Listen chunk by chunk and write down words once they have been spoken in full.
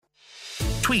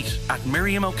Tweet at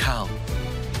Miriam O'Call.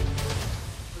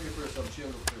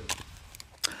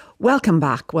 Welcome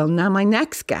back. Well, now my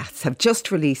next guests have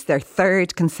just released their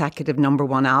third consecutive number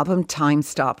one album, Time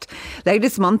Stopped. Later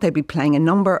this month, they'll be playing a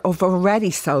number of already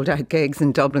sold out gigs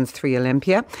in Dublin's 3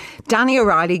 Olympia. Danny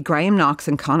O'Reilly, Graham Knox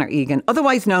and Conor Egan,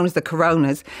 otherwise known as the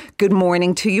Coronas, good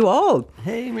morning to you all.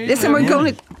 Hey, Miriam. Listen, we're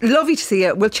going to, lovely to see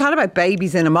you. We'll chat about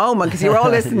babies in a moment because you're all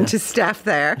listening to Steph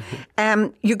there.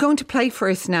 You're going to play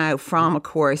for us now from, of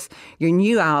course, your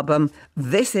new album,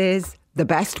 This Is The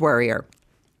Best Warrior.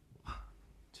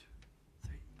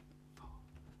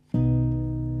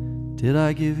 Did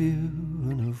I give you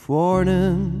enough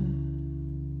warning?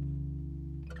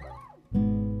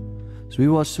 As we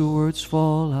watch the words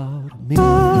fall out of me.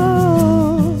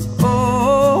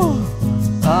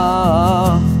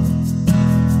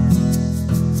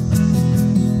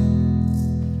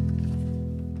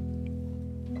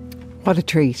 What a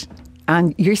treat.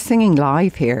 And you're singing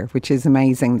live here, which is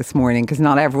amazing this morning, because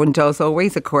not everyone does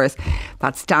always, of course.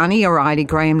 That's Danny O'Reilly,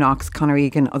 Graham Knox, Conor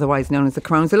Egan, otherwise known as the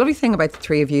Coronas. The lovely thing about the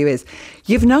three of you is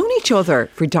you've known each other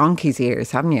for donkey's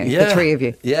years, haven't you? Yeah. The three of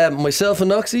you. Yeah, myself and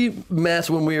Noxie met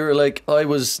when we were I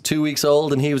was 2 weeks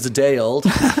old and he was a day old.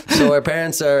 So our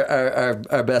parents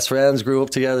are best friends, grew up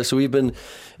together. So we've been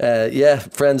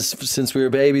friends since we were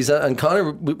babies. And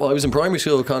Conor, I was in primary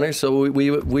school with Conor, so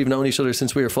we've known each other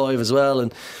since we were 5 as well.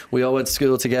 And we all went to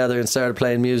school together and started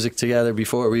playing music together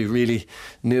before we really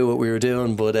knew what we were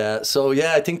doing. But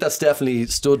I think that's definitely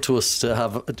stood to us to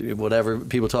have whatever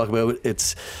people talk about.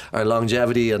 It's our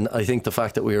longevity, and I think the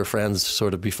fact that we were friends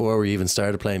sort of before we even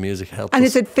started playing music helped us. And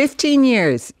is it 15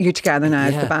 years you're together now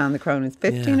as the band, the Coronas?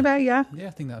 15 about, yeah? Yeah,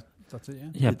 I think that's it,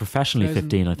 Yeah, professionally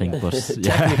 15, I think, but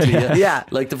technically, yeah.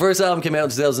 Like the first album came out in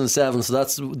 2007, so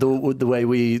that's the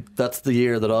way that's the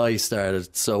year that I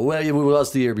started. So it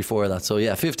was the year before that. So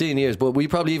yeah, 15 years. But we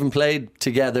probably even played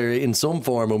together in some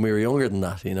form when we were younger than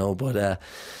that, you know. But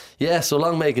so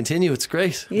long may it continue. It's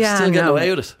great. Yeah, still getting away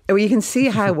with it. Well, you can see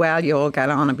how well you all get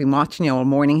on. I've been watching you all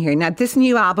morning here. Now, this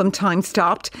new album, Time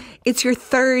Stopped, it's your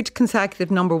third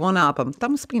consecutive number one album. That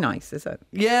must be nice, is it?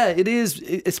 Yeah, it is,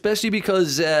 especially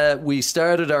because we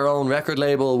started our own record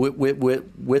label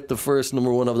with the first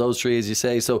number one of those three, as you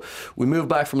say. So we moved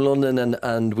back from London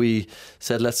and we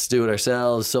said, let's do it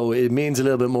ourselves. So it means a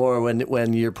little bit more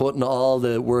when you're putting all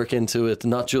the work into it,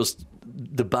 not just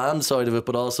the band side of it,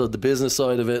 but also the business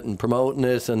side of it and promoting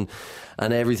it and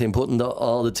everything, putting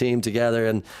all the team together.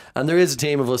 And there is a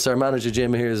team of us. Our manager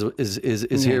Jim here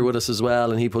is here with us as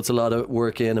well, and he puts a lot of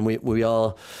work in. And we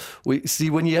see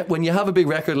when you have a big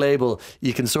record label,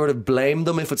 you can sort of blame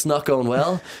them if it's not going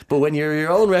well. But when you're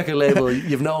your own record label,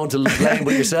 you've no one to blame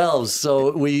but yourselves.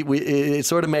 So it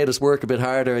sort of made us work a bit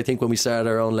harder, I think, when we started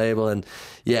our own label. And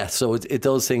yeah, so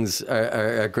those things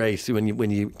are great when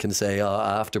you can say,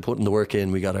 after putting the work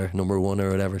in, we got our number one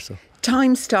or whatever. So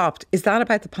Time Stopped, is that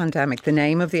about the pandemic, the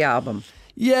name of the album?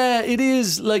 Yeah, it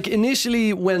is. Like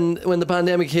initially when the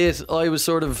pandemic hit, I was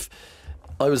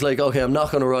like, okay, I'm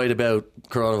not going to write about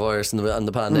coronavirus and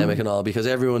the pandemic and all, because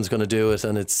everyone's going to do it,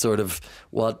 and it's sort of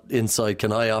what insight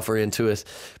can I offer into it.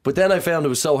 But then I found it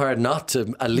was so hard not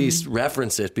to at least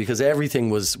reference it, because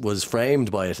everything was framed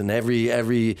by it, and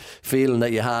every feeling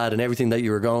that you had and everything that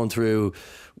you were going through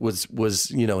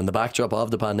was in the backdrop of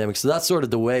the pandemic. So that's sort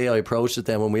of the way I approached it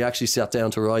then when we actually sat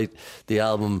down to write the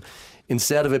album.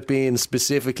 Instead of it being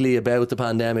specifically about the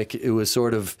pandemic, it was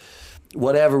sort of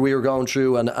whatever we were going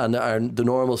through and the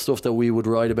normal stuff that we would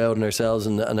write about in ourselves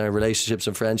and our relationships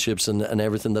and friendships and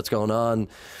everything that's going on.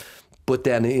 But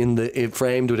then it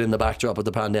framed within the backdrop of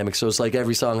the pandemic. So it's like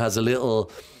every song has a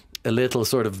little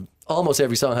sort of, almost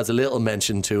every song has a little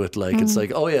mention to it. Like it's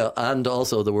like, oh yeah, and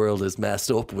also the world is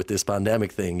messed up with this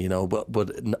pandemic thing,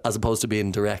 but as opposed to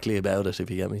being directly about it, if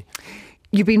you get me.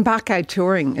 You've been back out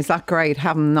touring. Is that great,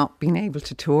 having not been able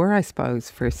to tour, I suppose,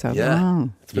 for so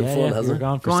long? It's been fun, hasn't it? We were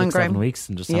gone for 6-7 weeks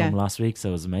and just home last week, so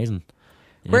it was amazing.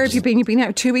 Yeah, where have you been? You've been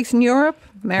out 2 weeks in Europe,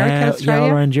 America, Australia? Yeah,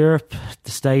 all around Europe,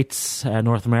 the States,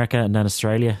 North America, and then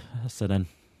Australia. And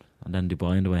then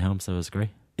Dubai on the way home, so it was great.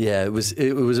 Yeah, it was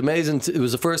amazing. It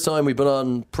was the first time we've been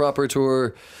on proper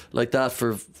tour like that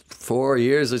for 4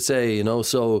 years, I'd say,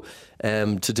 so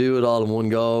to do it all in one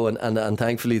go, and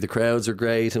thankfully the crowds are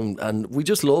great, and we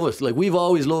just love it. Like, we've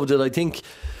always loved it. I think,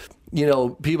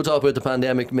 people talk about the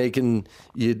pandemic making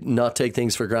you not take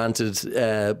things for granted,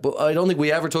 but I don't think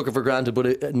we ever took it for granted.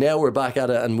 But now we're back at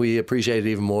it and we appreciate it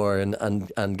even more, and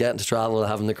getting to travel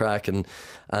and having the crack, and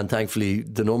thankfully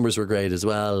the numbers were great as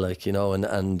well,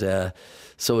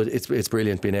 so it's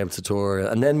brilliant being able to tour.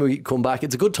 And then we come back.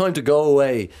 It's a good time to go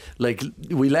away. Like,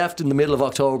 we left in the middle of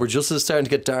October, just as it's starting to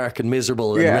get dark and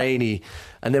miserable and rainy.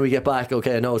 and then we get back.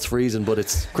 Okay, I know it's freezing, but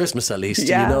it's Christmas at least,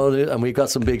 Yeah. you know. And we've got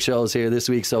some big shows here this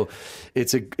week, so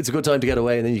it's a good time to get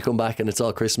away. And then you come back and it's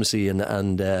all Christmassy,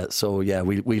 and so yeah,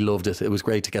 we loved it. It was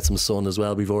great to get some sun as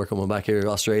well before coming back here.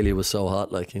 Australia was so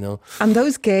hot, like, you know. And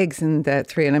those gigs in the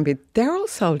 3 Olympia, they're all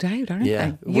sold out, aren't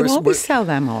Yeah. they? You always sell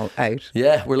them all out.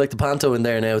 Yeah, we're like the panto in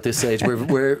there now at this stage.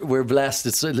 We're blessed.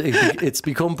 It's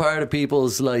become part of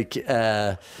people's like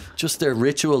just their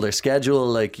ritual, their schedule.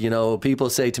 Like, you know, people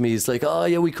say to me, it's like, oh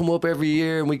yeah, we come up every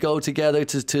year and we go together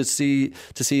to see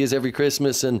us every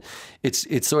Christmas, and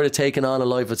it's sort of taken on a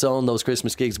life of its own, those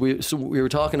Christmas gigs. We were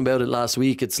talking about it last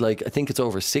week. It's like, I think it's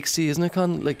over 60, isn't it,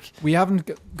 Con? Like, we haven't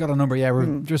got a number yet.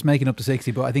 We're just making up to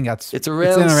 60, but I think it's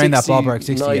around in 60 that ballpark.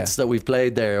 60 nights that we've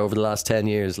played there over the last 10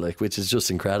 years, like, which is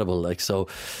just incredible. Like, so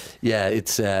yeah,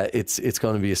 it's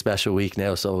going to be a special week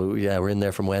now. So yeah, we're in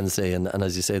there from Wednesday, and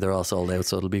as you say, they're all sold out,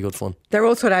 so it'll be good fun. They're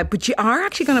all sold out, but you are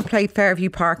actually going to play Fairview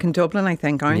Park in Dublin, I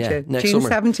think, aren't you? Next June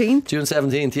summer. 17th? June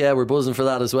 17th, yeah, we're buzzing for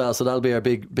that as well. So that'll be our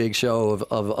big show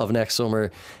of next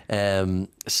summer.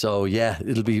 So yeah,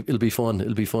 it'll be fun.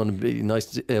 It'll be fun. It'll be nice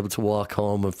to be able to walk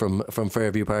home from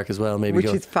Fairview Park as well. Maybe Which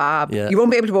is fab. Yeah. You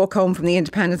won't be able to walk home from the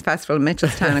Independence Festival in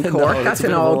Mitchelstown and No, Cork. it's That's a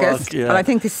bit in of a walk, August. yeah. And I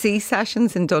think the Sea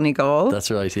Sessions in Donegal. That's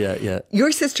right. Yeah.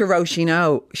 Your sister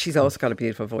Roisin, she's also got a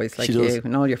beautiful voice like She does. you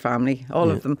and all your family, all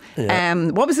of them. Yeah.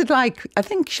 What was it like? I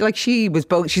think she's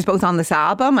both on this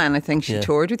album, and I think she Yeah.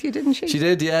 toured with you, didn't she? She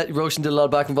did, yeah. Roisin did a lot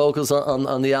of backing vocals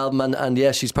on the album, and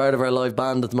yeah, she's part of our live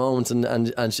band at the moment,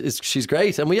 and she's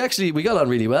great. And we got on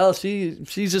really well. She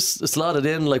just slotted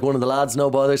in like one of the lads, no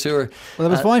bother to her. Well,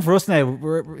 it was fine for us now.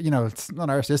 We're it's not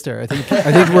our sister. I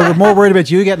think we're more worried about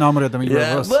you getting on with it than we were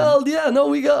Yeah, us. well, yeah, no,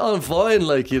 we got on fine.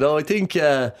 Like, you know, I think,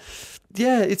 yeah,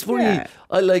 it's funny. Yeah.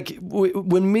 I like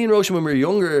when me and Roisin, when we were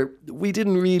younger, we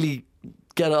didn't really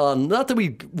get on. Not that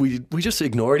we just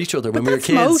ignored each other when we were that's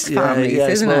kids. most families, I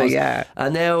isn't it? suppose. Yeah.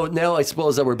 And now I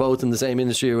suppose that we're both in the same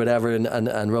industry or whatever. And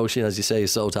Roisin, as you say,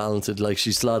 is so talented. Like,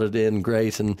 she slotted in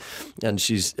great, and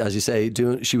she's, as you say,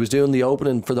 she was doing the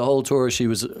opening for the whole tour. She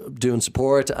was doing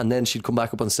support, and then she'd come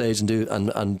back up on stage and do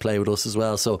and play with us as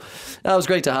well. So that was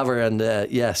great to have her. And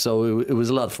yeah, so it was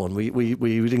a lot of fun. We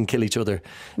didn't kill each other.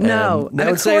 No. Now,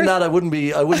 in saying that, I wouldn't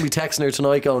be texting her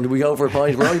tonight going, we go for a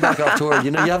pint. We're only back off tour.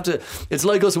 You know, you have to. It's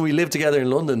like us when we lived together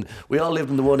in London. We all lived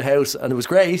in the one house, and it was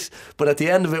great. But at the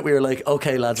end of it, we were like,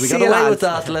 okay, lads, we See got you, away lads. with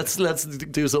that. Let's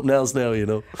do something else now. You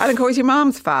know. And of course, your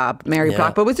mom's fab, Mary Yeah.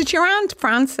 Black. But was it your aunt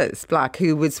Frances Black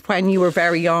who was, when you were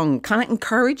very young, kind of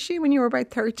encouraged you when you were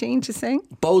about 13 to sing?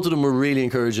 Both of them were really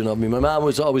encouraging of me. My mum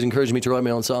was always encouraging me to write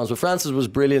my own songs, but Frances was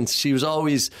brilliant. She's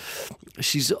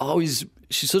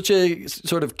such a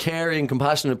sort of caring,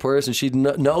 compassionate person. She'd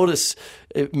notice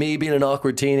me being an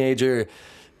awkward teenager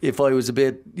if I was a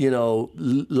bit, you know,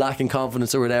 lacking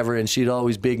confidence or whatever, and she'd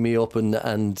always big me up,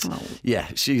 and yeah,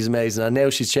 she's amazing. And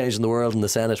now she's changing the world in the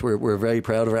Senate. We're very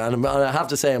proud of her, and I have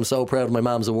to say I'm so proud of my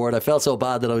mum's award. I felt so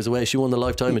bad that I was away. She won the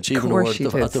Lifetime Achievement Award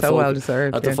at the well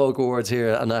deserved, at the Folk Awards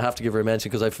here, and I have to give her a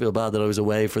mention because I feel bad that I was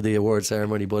away for the award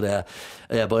ceremony. But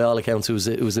yeah, by all accounts,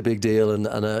 it was a big deal,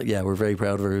 and yeah, we're very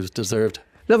proud of her. It was deserved.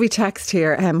 Lovely text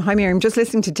here. Hi Miriam, just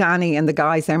listening to Danny and the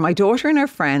guys there. My daughter and her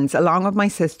friends, along with my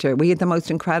sister, we had the most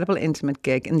incredible intimate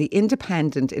gig in the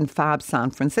Independent in Fab San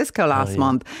Francisco last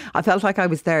month. I felt like I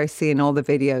was there seeing all the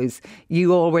videos.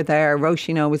 You all were there.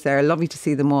 Roisin was there. Lovely to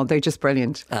see them all. They're just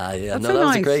brilliant. Yeah, That's no, so that was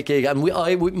nice. a great gig, and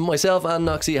myself and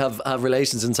Noxie have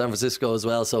relations in San Francisco as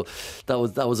well. So that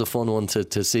was a fun one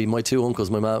to see. My two uncles,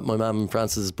 my mum and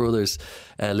Francis' brothers,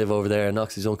 live over there, and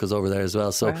Noxie's uncle's over there as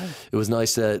well. So it was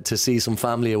nice to see some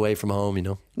family away from home, you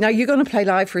know. Now you're going to play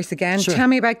live for us again. Sure. Tell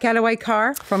me about Getaway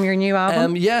Car from your new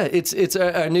album. Yeah, it's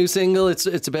our new single.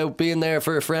 It's about being there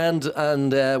for a friend,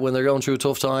 and when they're going through a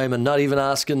tough time, and not even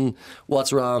asking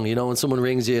what's wrong. You know, when someone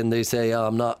rings you and they say,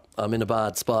 "Oh, I'm in a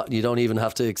bad spot," you don't even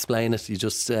have to explain it. You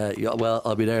just well,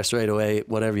 I'll be there straight away,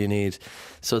 whatever you need.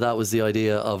 So that was the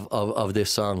idea of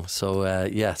this song. So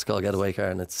yeah, it's called Getaway Car,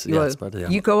 and it's part of the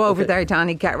album. You go over there,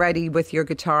 Danny, get ready with your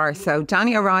guitar. So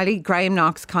Danny O'Reilly, Graham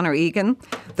Knox, Conor Egan,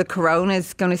 the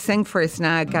Corona's going to sing for us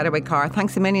now, Getaway Car.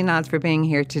 Thanks a million, lads, for being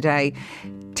here today.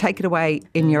 Take it away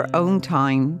in your own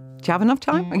time. Do you have enough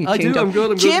time? Are you I tuned do, up? I'm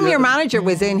good. Jim, your manager,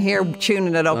 was in here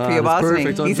tuning it up for you, that's wasn't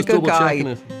perfect. he? I'm He's a just good guy.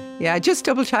 double-checking it. Yeah, just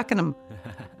double checking him.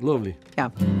 Lovely. Yeah.